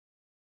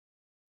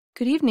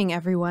Good evening,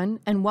 everyone,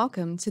 and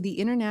welcome to the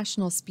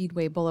International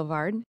Speedway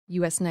Boulevard,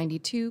 US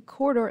 92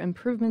 Corridor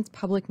Improvements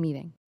Public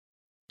Meeting.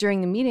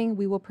 During the meeting,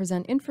 we will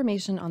present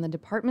information on the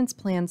department's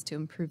plans to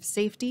improve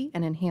safety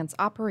and enhance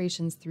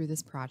operations through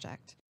this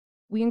project.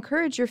 We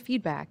encourage your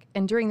feedback,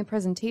 and during the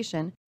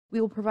presentation, we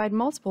will provide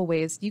multiple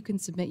ways you can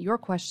submit your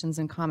questions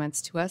and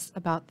comments to us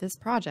about this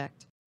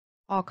project.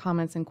 All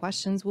comments and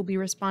questions will be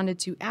responded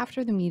to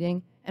after the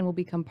meeting and will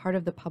become part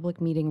of the public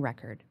meeting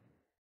record.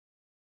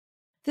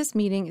 This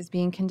meeting is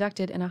being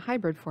conducted in a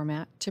hybrid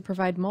format to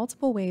provide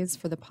multiple ways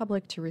for the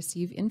public to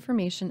receive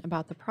information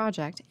about the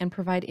project and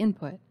provide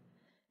input.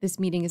 This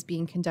meeting is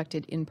being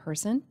conducted in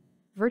person,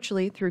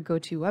 virtually through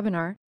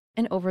GoToWebinar,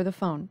 and over the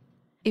phone.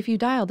 If you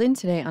dialed in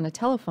today on a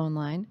telephone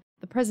line,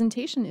 the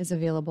presentation is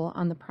available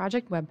on the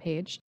project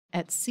webpage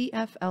at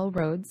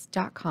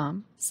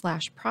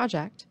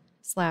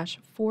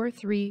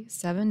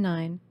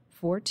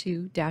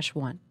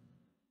cflroads.com/project/437942-1.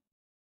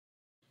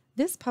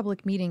 This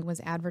public meeting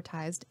was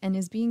advertised and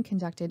is being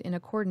conducted in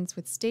accordance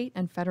with state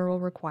and federal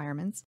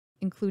requirements,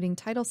 including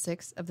Title VI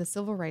of the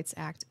Civil Rights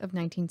Act of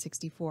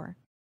 1964.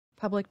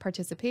 Public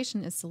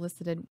participation is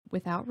solicited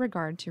without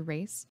regard to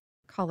race,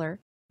 color,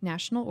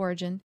 national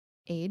origin,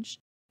 age,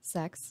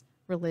 sex,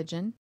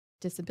 religion,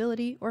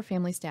 disability, or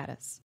family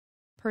status.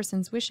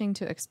 Persons wishing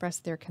to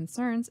express their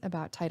concerns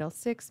about Title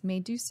VI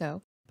may do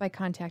so by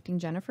contacting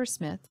Jennifer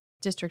Smith,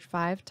 District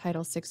 5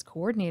 Title VI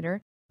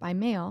Coordinator, by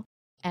mail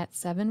at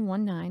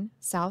 719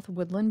 South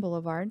Woodland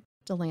Boulevard,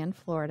 DeLand,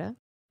 Florida,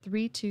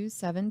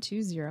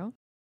 32720,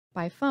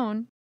 by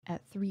phone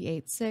at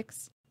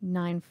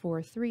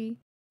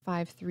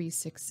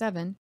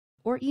 386-943-5367,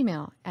 or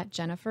email at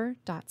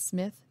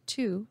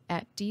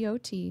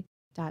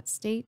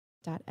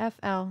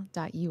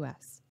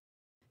jennifer.smith2@dot.state.fl.us.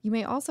 You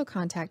may also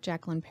contact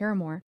Jacqueline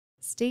Paramore,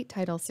 State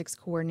Title VI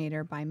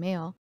Coordinator, by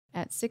mail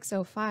at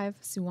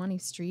 605 Suwannee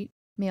Street,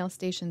 Mail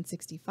Station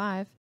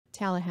 65,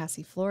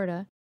 Tallahassee,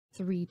 Florida,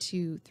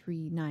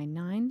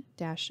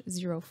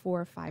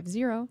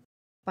 32399-0450,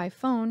 by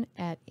phone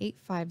at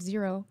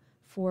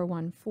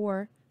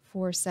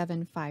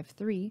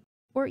 850-414-4753,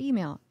 or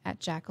email at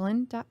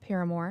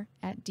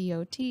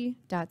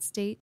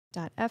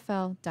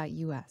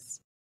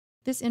jacqueline.paramore@dot.state.fl.us.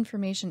 This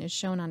information is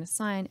shown on a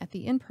sign at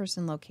the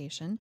in-person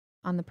location,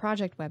 on the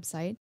project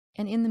website,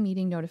 and in the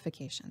meeting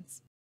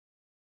notifications.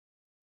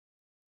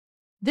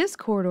 This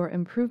corridor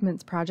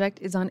improvements project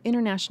is on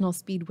International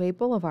Speedway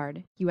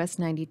Boulevard, US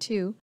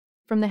 92,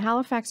 from the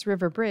Halifax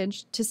River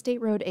Bridge to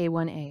State Road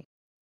A1A.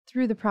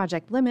 Through the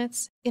project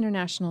limits,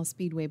 International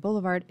Speedway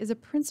Boulevard is a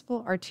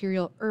principal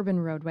arterial urban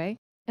roadway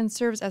and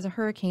serves as a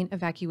hurricane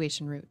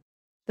evacuation route.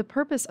 The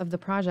purpose of the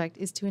project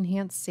is to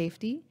enhance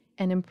safety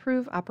and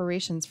improve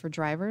operations for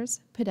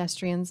drivers,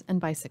 pedestrians, and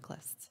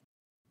bicyclists.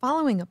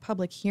 Following a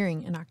public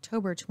hearing in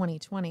October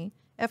 2020,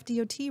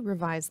 FDOT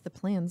revised the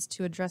plans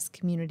to address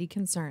community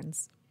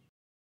concerns.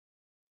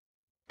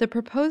 The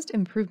proposed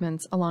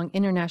improvements along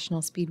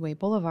International Speedway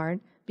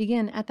Boulevard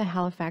begin at the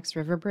Halifax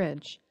River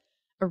Bridge.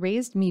 A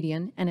raised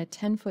median and a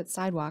 10-foot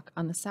sidewalk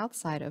on the south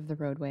side of the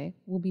roadway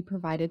will be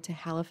provided to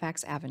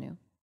Halifax Avenue.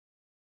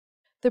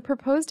 The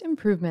proposed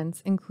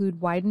improvements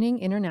include widening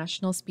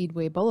International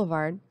Speedway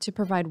Boulevard to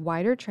provide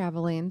wider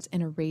travel lanes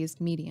and a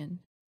raised median.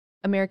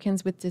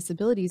 Americans with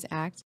Disabilities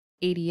Act,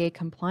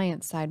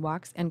 ADA-compliant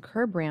sidewalks, and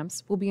curb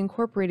ramps will be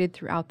incorporated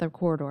throughout the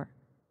corridor.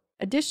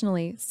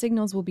 Additionally,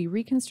 signals will be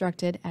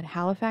reconstructed at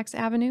Halifax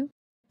Avenue,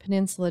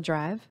 Peninsula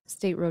Drive,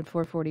 State Road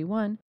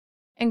 441,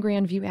 and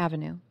Grandview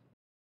Avenue.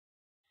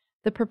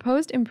 The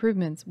proposed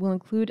improvements will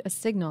include a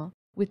signal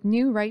with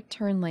new right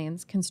turn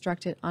lanes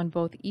constructed on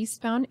both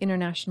eastbound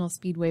International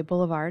Speedway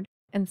Boulevard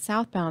and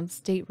southbound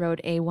State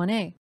Road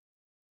A1A.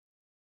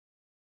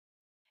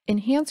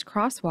 Enhanced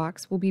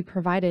crosswalks will be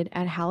provided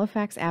at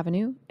Halifax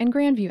Avenue and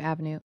Grandview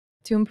Avenue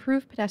to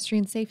improve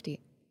pedestrian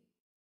safety.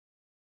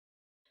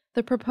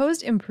 The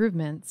proposed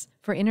improvements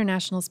for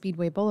International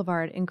Speedway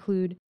Boulevard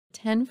include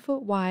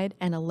 10-foot wide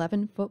and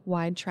 11-foot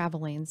wide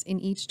travel lanes in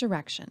each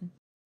direction.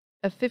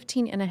 A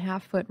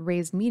 15.5-foot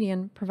raised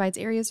median provides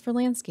areas for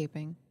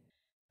landscaping.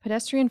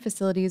 Pedestrian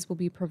facilities will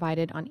be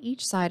provided on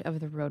each side of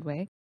the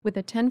roadway, with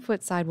a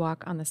 10-foot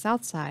sidewalk on the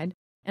south side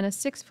and a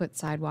 6-foot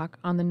sidewalk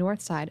on the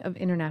north side of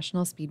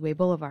International Speedway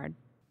Boulevard.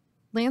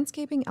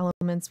 Landscaping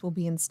elements will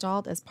be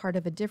installed as part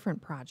of a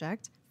different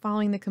project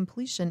following the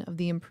completion of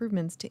the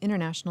improvements to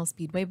International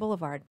Speedway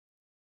Boulevard.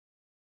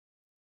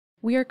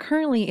 We are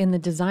currently in the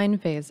design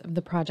phase of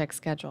the project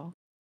schedule.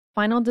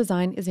 Final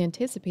design is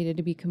anticipated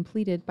to be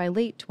completed by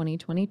late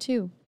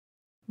 2022.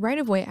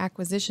 Right-of-way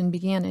acquisition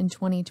began in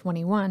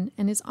 2021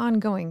 and is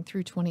ongoing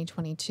through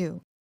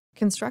 2022.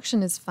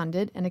 Construction is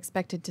funded and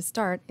expected to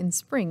start in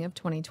spring of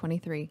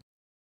 2023.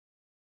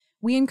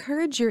 We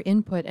encourage your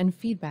input and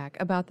feedback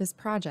about this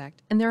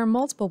project, and there are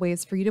multiple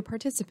ways for you to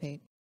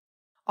participate.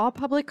 All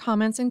public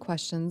comments and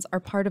questions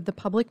are part of the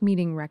public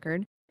meeting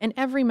record, and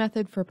every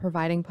method for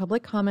providing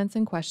public comments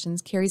and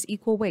questions carries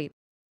equal weight.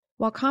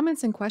 While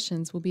comments and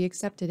questions will be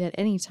accepted at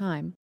any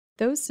time,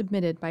 those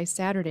submitted by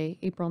Saturday,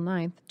 April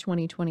 9,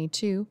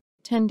 2022,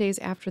 10 days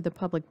after the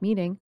public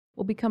meeting,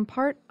 will become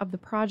part of the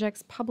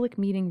project's public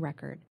meeting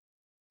record.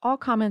 All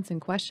comments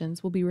and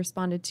questions will be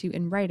responded to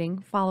in writing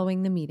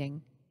following the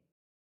meeting.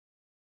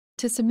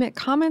 To submit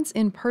comments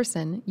in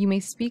person, you may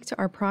speak to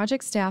our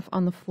project staff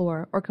on the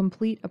floor or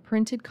complete a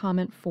printed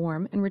comment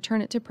form and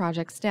return it to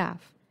project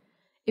staff.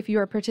 If you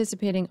are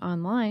participating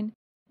online,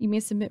 you may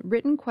submit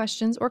written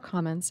questions or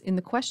comments in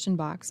the question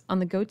box on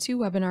the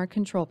GoToWebinar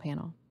control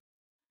panel.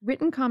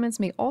 Written comments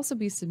may also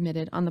be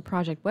submitted on the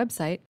project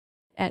website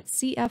at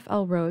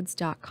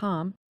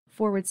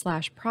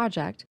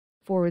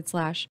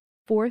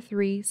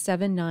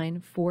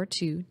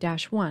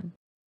cflroads.com/project/437942-1.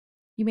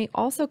 You may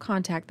also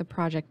contact the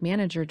project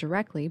manager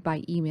directly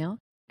by email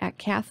at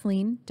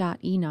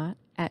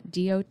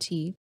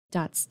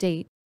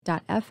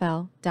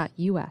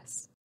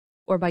kathleen.enot@dot.state.fl.us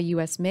or by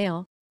U.S.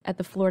 mail at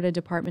the Florida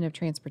Department of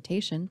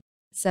Transportation,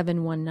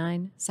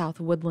 719 South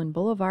Woodland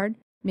Boulevard,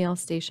 Mail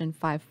Station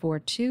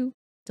 542,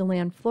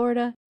 DeLand,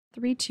 Florida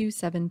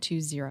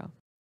 32720.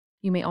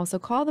 You may also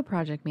call the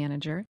project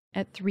manager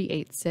at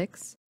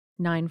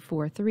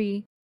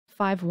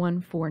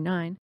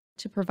 386-943-5149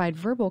 to provide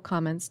verbal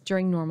comments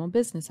during normal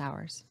business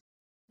hours.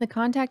 The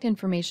contact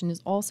information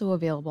is also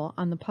available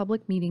on the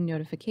public meeting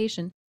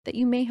notification that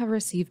you may have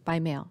received by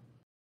mail.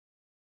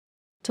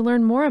 To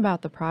learn more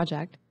about the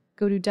project,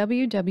 go to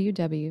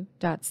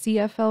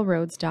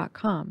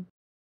www.cflroads.com,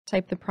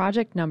 type the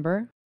project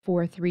number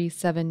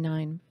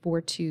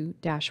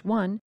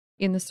 437942-1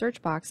 in the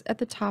search box at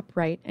the top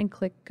right and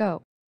click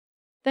Go.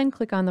 Then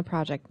click on the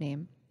project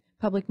name.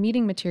 Public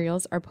meeting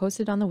materials are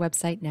posted on the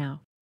website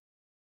now.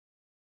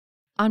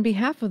 On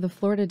behalf of the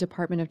Florida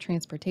Department of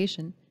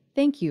Transportation,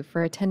 thank you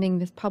for attending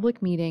this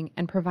public meeting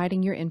and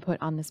providing your input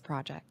on this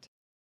project.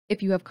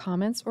 If you have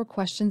comments or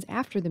questions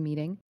after the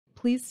meeting,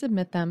 please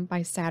submit them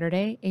by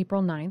Saturday,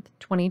 April 9th,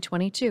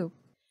 2022.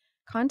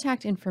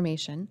 Contact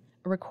information,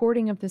 a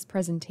recording of this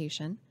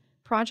presentation,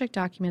 project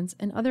documents,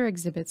 and other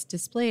exhibits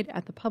displayed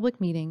at the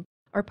public meeting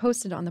are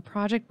posted on the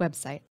project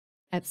website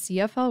at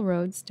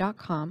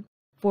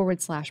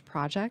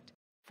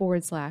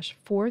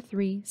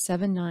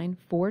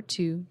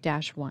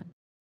cflroads.com/project/437942-1.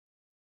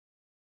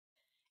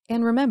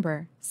 And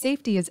remember,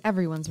 safety is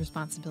everyone's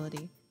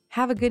responsibility.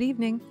 Have a good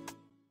evening.